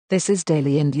This is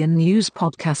Daily Indian News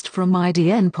Podcast from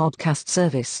IDN Podcast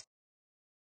Service.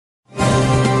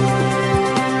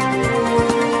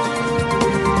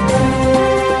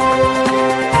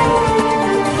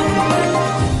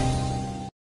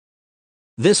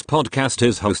 This podcast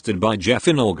is hosted by Jeff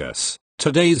in August.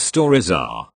 Today's stories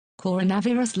are: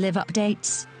 Coronavirus live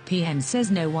updates. PM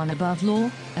says no one above law,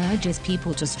 urges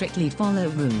people to strictly follow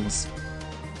rules.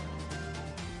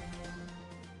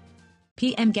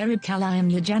 PM Garib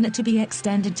Kalyan Yojana to be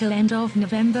extended till end of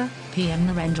November, PM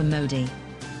Narendra Modi.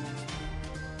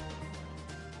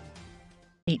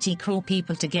 80 crore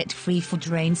people to get free food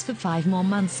grains for 5 more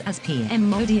months as PM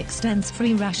Modi extends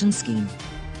free ration scheme.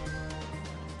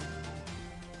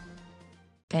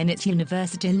 Bennett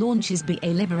University launches BA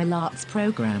Liberal Arts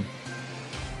program.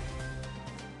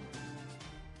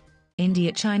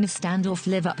 India-China standoff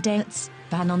live updates.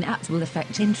 Ban on apps will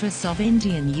affect interests of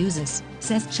Indian users,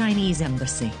 says Chinese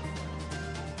embassy.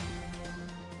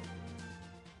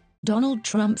 Donald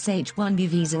Trump's H-1B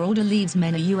visa order leaves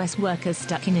many US workers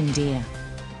stuck in India.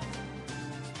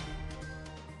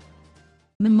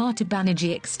 Mamata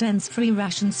Banerjee extends free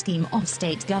ration scheme of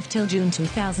state gov till June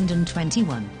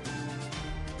 2021.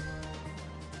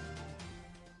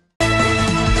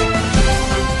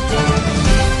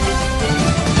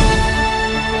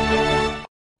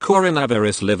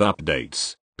 Coronavirus live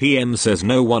updates. PM says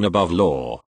no one above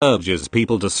law, urges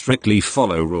people to strictly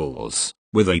follow rules.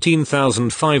 With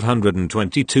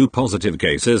 18,522 positive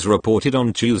cases reported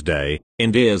on Tuesday,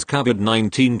 India's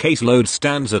COVID-19 caseload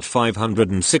stands at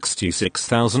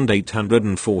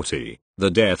 566,840.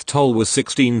 The death toll was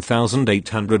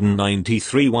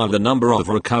 16,893 while the number of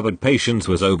recovered patients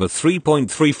was over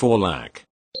 3.34 lakh.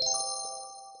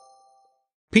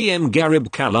 PM Garib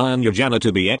Kalyan Yojana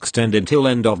to be extended till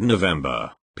end of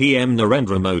November. PM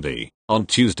Narendra Modi, on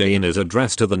Tuesday in his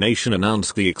address to the nation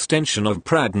announced the extension of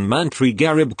Pradhan Mantri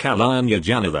Garib Kalyan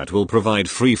Yojana that will provide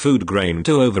free food grain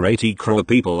to over 80 crore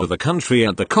people of the country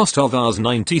at the cost of Rs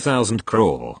 90,000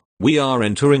 crore. We are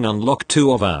entering unlock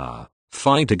 2 of our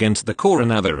fight against the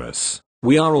coronavirus.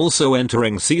 We are also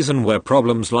entering season where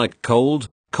problems like cold,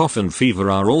 cough and fever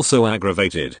are also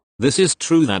aggravated. This is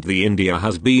true that the India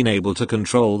has been able to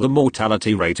control the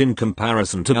mortality rate in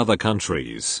comparison to other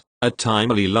countries. A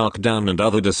timely lockdown and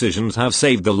other decisions have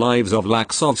saved the lives of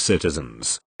lakhs of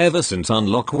citizens. Ever since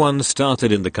Unlock 1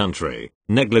 started in the country,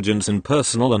 negligence in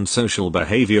personal and social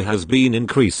behavior has been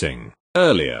increasing.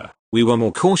 Earlier, we were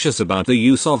more cautious about the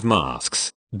use of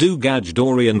masks,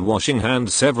 Dugajdouri and washing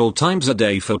hands several times a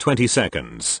day for 20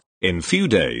 seconds. In few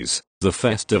days, the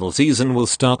festival season will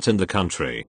start in the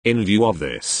country. In view of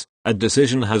this, a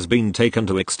decision has been taken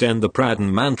to extend the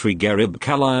Pradhan Mantri Garib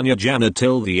Kalyan Yojana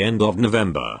till the end of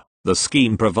November. The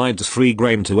scheme provides free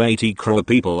grain to 80 crore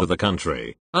people of the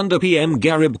country. Under PM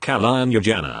Garib Kalyan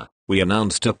Yojana, we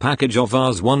announced a package of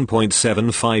Rs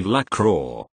 1.75 lakh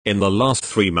crore. In the last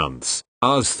 3 months,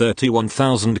 Rs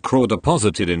 31,000 crore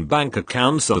deposited in bank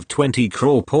accounts of 20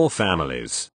 crore poor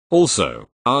families. Also,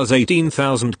 Rs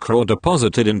 18,000 crore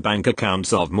deposited in bank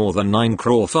accounts of more than 9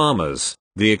 crore farmers.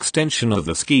 The extension of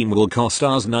the scheme will cost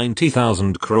Rs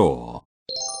 90,000 crore.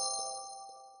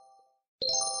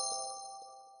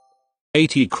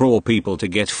 80 crore people to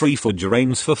get free food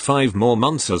grains for 5 more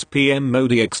months as PM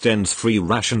Modi extends free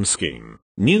ration scheme.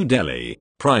 New Delhi,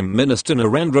 Prime Minister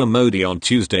Narendra Modi on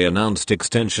Tuesday announced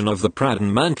extension of the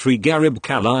Pradhan Mantri Garib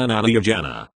Kalyan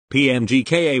Yojana,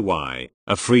 PMGKAY,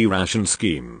 a free ration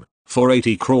scheme, for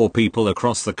 80 crore people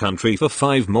across the country for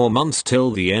 5 more months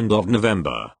till the end of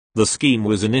November. The scheme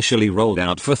was initially rolled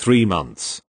out for 3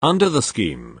 months. Under the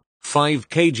scheme, 5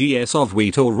 kgs of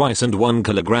wheat or rice and 1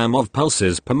 kilogram of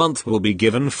pulses per month will be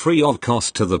given free of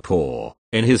cost to the poor.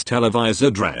 In his televised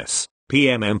address,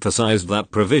 PM emphasized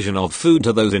that provision of food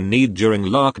to those in need during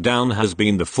lockdown has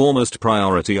been the foremost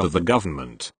priority of the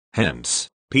government. Hence,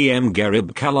 PM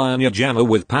Garib Kalyan Yojana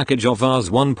with package of Rs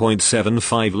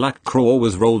 1.75 lakh crore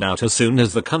was rolled out as soon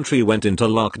as the country went into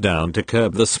lockdown to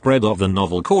curb the spread of the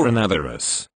novel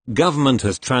coronavirus. Government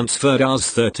has transferred Rs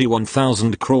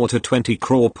 31,000 crore to 20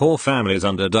 crore poor families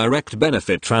under direct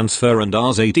benefit transfer and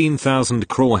Rs 18,000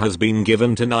 crore has been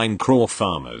given to 9 crore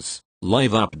farmers.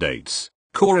 Live updates.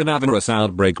 Coronavirus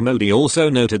outbreak. Modi also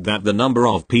noted that the number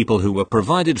of people who were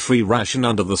provided free ration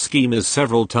under the scheme is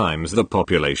several times the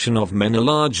population of many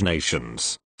large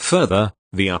nations. Further,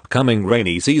 the upcoming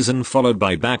rainy season followed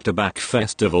by back-to-back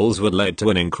festivals would lead to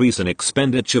an increase in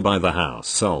expenditure by the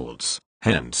households.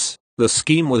 Hence, the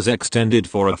scheme was extended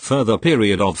for a further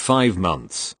period of 5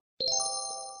 months.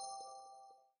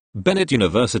 Bennett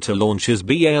University launches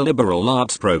BA Liberal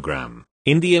Arts program.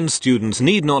 Indian students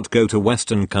need not go to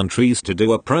Western countries to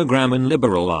do a program in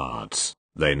liberal arts.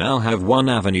 They now have one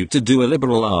avenue to do a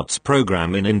liberal arts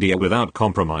program in India without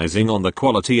compromising on the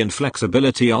quality and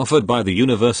flexibility offered by the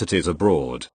universities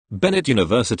abroad. Bennett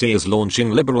University is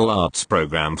launching liberal arts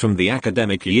program from the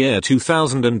academic year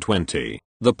 2020.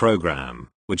 The program,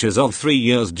 which is of 3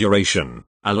 years duration,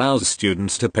 allows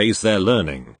students to pace their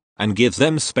learning and gives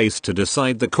them space to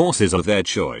decide the courses of their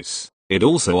choice. It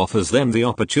also offers them the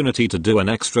opportunity to do an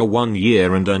extra 1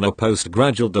 year and earn a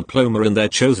postgraduate diploma in their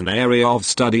chosen area of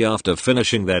study after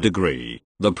finishing their degree.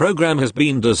 The program has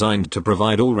been designed to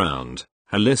provide all-round,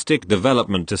 holistic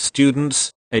development to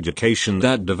students, education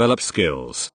that develops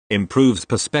skills, improves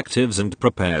perspectives and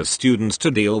prepares students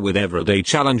to deal with everyday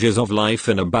challenges of life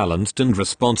in a balanced and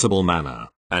responsible manner.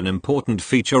 An important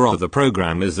feature of the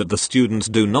program is that the students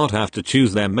do not have to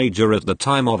choose their major at the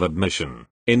time of admission.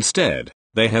 Instead,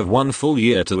 they have 1 full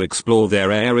year to explore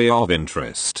their area of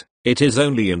interest. It is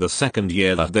only in the second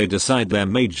year that they decide their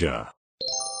major.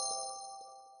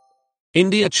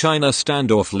 India-China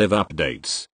standoff live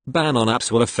updates. Ban on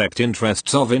apps will affect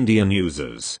interests of Indian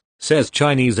users, says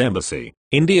Chinese embassy.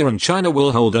 India and China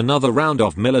will hold another round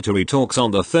of military talks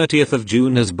on the 30th of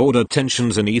June as border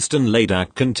tensions in eastern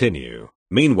Ladakh continue.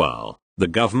 Meanwhile, the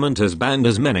government has banned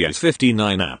as many as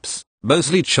 59 apps,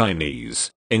 mostly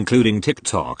Chinese, including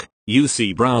TikTok,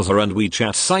 UC Browser and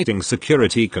WeChat, citing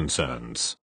security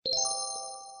concerns.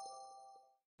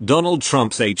 Donald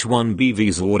Trump's H-1B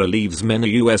visa order leaves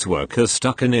many US workers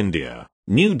stuck in India.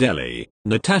 New Delhi.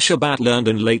 Natasha Bhatt learned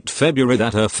in late February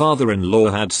that her father-in-law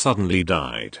had suddenly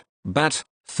died. Bhatt,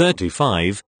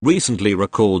 35, recently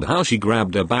recalled how she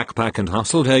grabbed a backpack and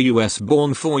hustled her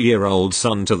US-born 4-year-old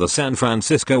son to the San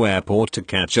Francisco airport to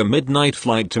catch a midnight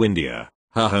flight to India,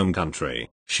 her home country.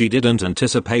 She didn't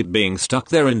anticipate being stuck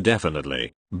there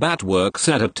indefinitely. Bhatt works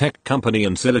at a tech company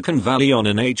in Silicon Valley on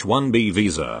an H-1B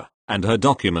visa, and her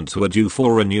documents were due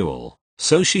for renewal,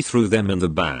 so she threw them in the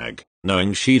bag,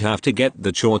 knowing she'd have to get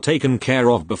the chore taken care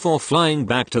of before flying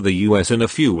back to the US in a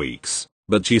few weeks.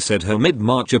 But she said her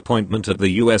mid-March appointment at the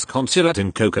US consulate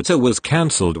in Kolkata was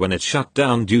cancelled when it shut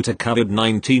down due to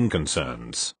COVID-19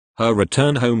 concerns. Her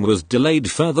return home was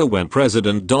delayed further when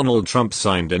President Donald Trump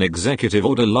signed an executive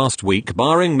order last week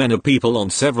barring many people on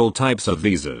several types of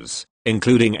visas,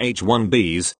 including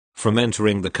H-1Bs, from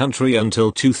entering the country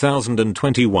until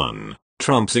 2021.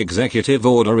 Trump's executive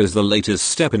order is the latest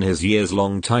step in his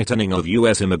years-long tightening of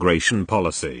U.S. immigration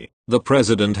policy. The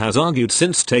president has argued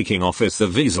since taking office the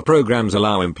visa programs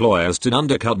allow employers to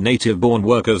undercut native-born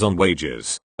workers on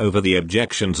wages, over the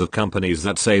objections of companies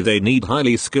that say they need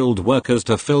highly skilled workers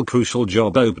to fill crucial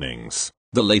job openings.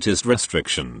 The latest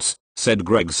restrictions, said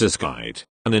Greg Siskite,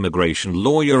 an immigration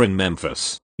lawyer in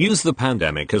Memphis, use the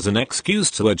pandemic as an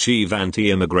excuse to achieve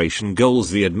anti-immigration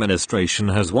goals the administration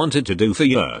has wanted to do for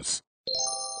years.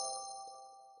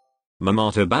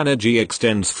 Mamata Banerjee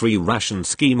extends free ration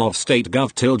scheme of state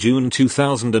gov till June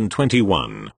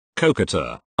 2021.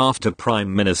 Kolkata, after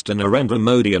Prime Minister Narendra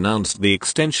Modi announced the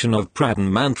extension of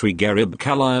Pradhan Mantri Garib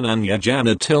Kalyan Ann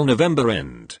Yojana till November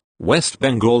end, West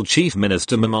Bengal Chief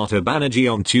Minister Mamata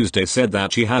Banerjee on Tuesday said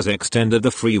that she has extended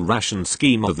the free ration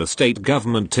scheme of the state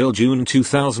government till June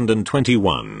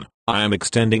 2021. I am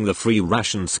extending the free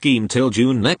ration scheme till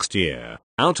June next year.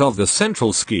 Out of the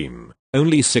central scheme,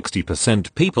 only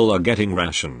 60% people are getting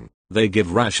ration. They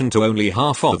give ration to only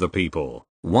half of the people.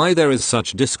 Why there is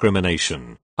such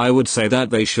discrimination? I would say that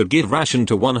they should give ration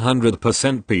to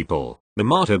 100% people,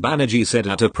 Mamata Banerjee said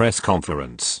at a press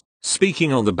conference.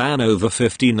 Speaking on the ban over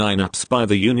 59 apps by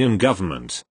the union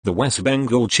government, the West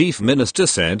Bengal chief minister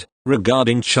said,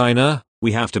 regarding China,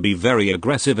 we have to be very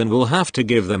aggressive and will have to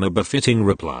give them a befitting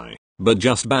reply. But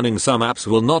just banning some apps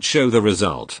will not show the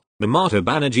result. Mamata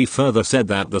Banerjee further said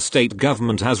that the state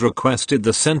government has requested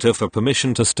the centre for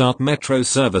permission to start metro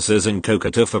services in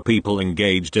Kolkata for people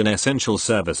engaged in essential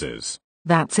services.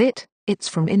 That's it, it's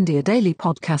from India Daily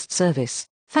Podcast Service.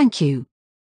 Thank you.